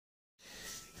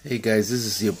Hey guys, this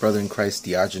is your brother in Christ,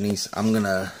 Diogenes. I'm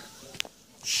gonna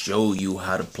show you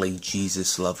how to play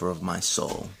Jesus, Lover of My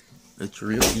Soul. It's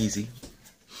real easy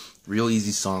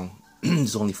song.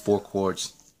 It's only 4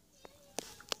 chords.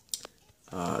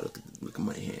 Look at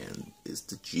my hand. It's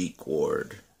the G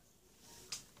chord.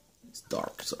 It's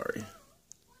dark, sorry.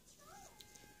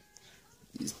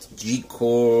 It's the G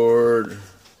chord.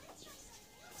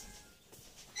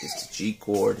 It's the G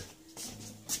chord.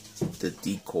 The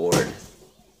D chord.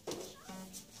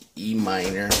 E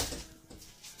minor,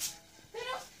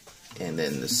 and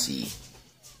then the C.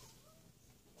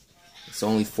 It's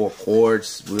only 4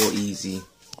 chords, real easy,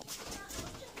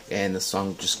 and the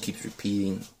song just keeps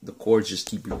repeating. The chords just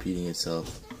keep repeating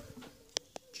itself.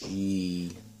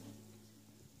 G,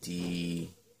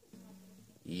 D,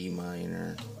 E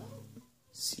minor,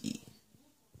 C.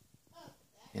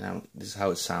 And this is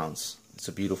how it sounds. It's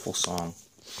a beautiful song.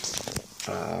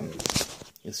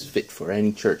 It's fit for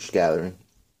any church gathering.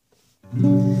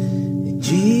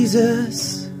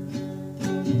 Jesus,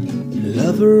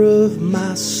 lover of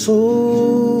my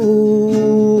soul,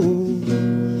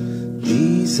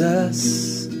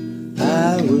 Jesus,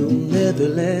 I will never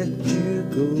let you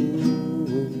go.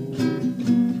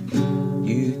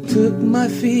 You took my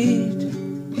feet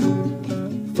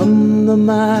from the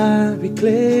miry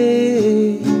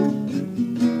clay,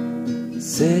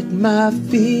 set my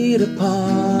feet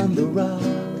upon the rock.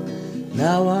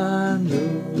 Now I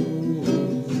know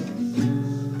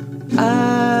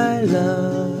I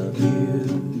love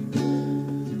you,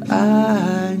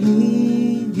 I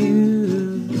need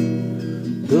you.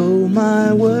 Though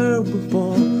my world will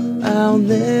fall, I'll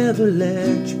never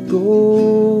let you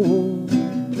go.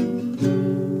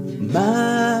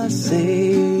 My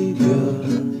Savior,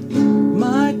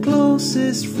 my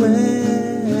closest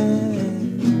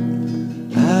friend,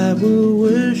 I will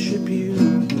worship you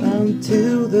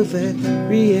until the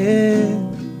very end.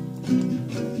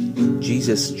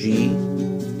 Jesus, G,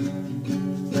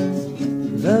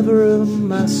 lover of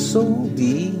my soul,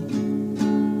 D,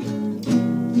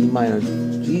 E minor,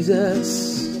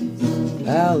 Jesus,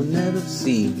 I'll never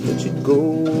let you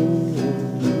go.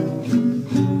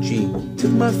 G,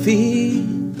 took my feet,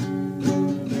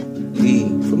 D,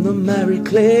 from the miry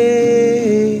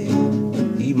clay,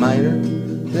 E minor,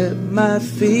 set my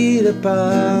feet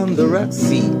upon the rock.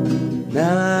 C,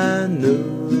 now I know.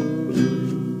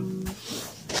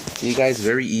 You guys,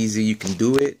 very easy. You can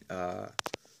do it.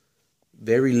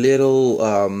 Very little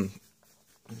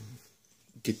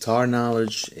guitar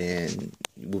knowledge, and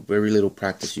with very little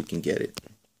practice you can get it.